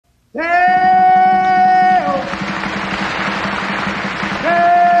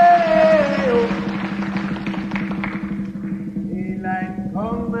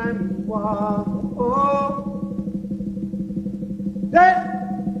oh. Hey.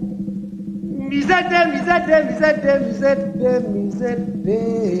 Misete, misete, misete, misete, misete.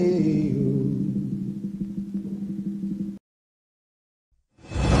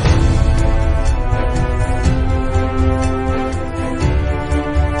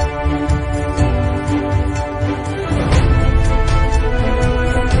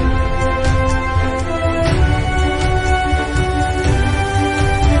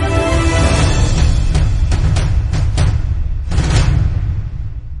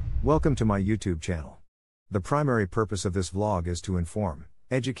 Welcome to my YouTube channel. The primary purpose of this vlog is to inform,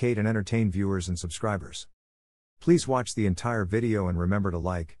 educate and entertain viewers and subscribers. Please watch the entire video and remember to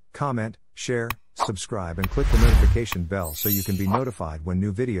like, comment, share, subscribe and click the notification bell so you can be notified when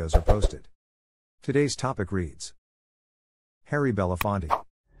new videos are posted. Today's topic reads: Harry Belafonte.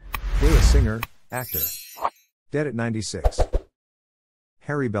 Gay singer, actor. Dead at 96.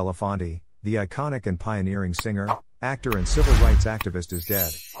 Harry Belafonte, the iconic and pioneering singer, actor and civil rights activist is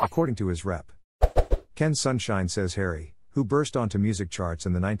dead, according to his rep. Ken Sunshine says Harry, who burst onto music charts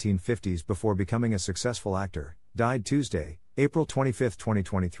in the 1950s before becoming a successful actor, died Tuesday, April 25,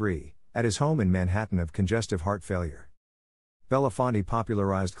 2023, at his home in Manhattan of congestive heart failure. Belafonte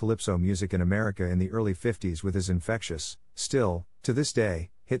popularized calypso music in America in the early 50s with his infectious, still, to this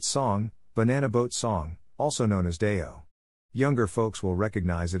day, hit song, Banana Boat Song, also known as Day-O. Younger folks will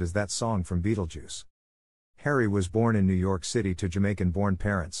recognize it as that song from Beetlejuice. Harry was born in New York City to Jamaican-born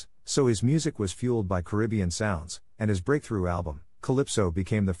parents, so his music was fueled by Caribbean sounds, and his breakthrough album, Calypso,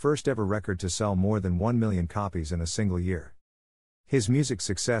 became the first ever record to sell more than 1 million copies in a single year. His music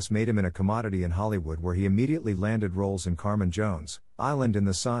success made him a commodity in Hollywood, where he immediately landed roles in Carmen Jones, Island in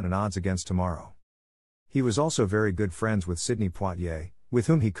the Sun and Odds Against Tomorrow. He was also very good friends with Sidney Poitier, with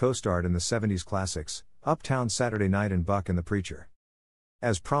whom he co-starred in the 70s classics, Uptown Saturday Night and Buck and the Preacher.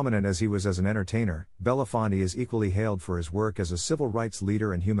 As prominent as he was as an entertainer, Belafonte is equally hailed for his work as a civil rights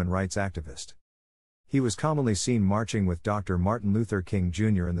leader and human rights activist. He was commonly seen marching with Dr. Martin Luther King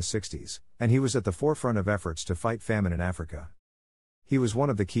Jr. in the 60s, and he was at the forefront of efforts to fight famine in Africa. He was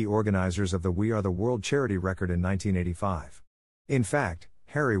one of the key organizers of the We Are the World charity record in 1985. In fact,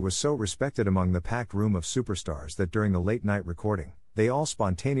 Harry was so respected among the packed room of superstars that during the late-night recording, they all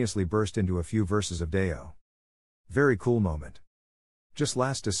spontaneously burst into a few verses of Day-O. Very cool moment. Just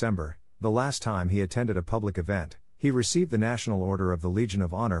last December, the last time he attended a public event, he received the National Order of the Legion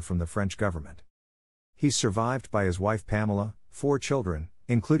of Honor from the French government. He's survived by his wife Pamela, 4 children,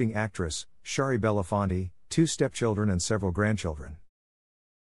 including actress Shari Belafonte, 2 stepchildren and several grandchildren.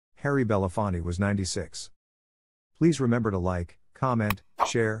 Harry Belafonte was 96. Please remember to like, comment,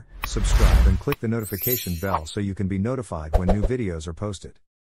 share, subscribe and click the notification bell so you can be notified when new videos are posted.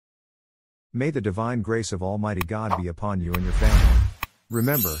 May the divine grace of Almighty God be upon you and your family.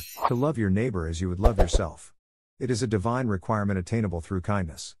 Remember, to love your neighbor as you would love yourself. It is a divine requirement attainable through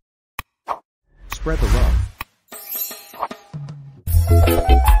kindness. Spread the love.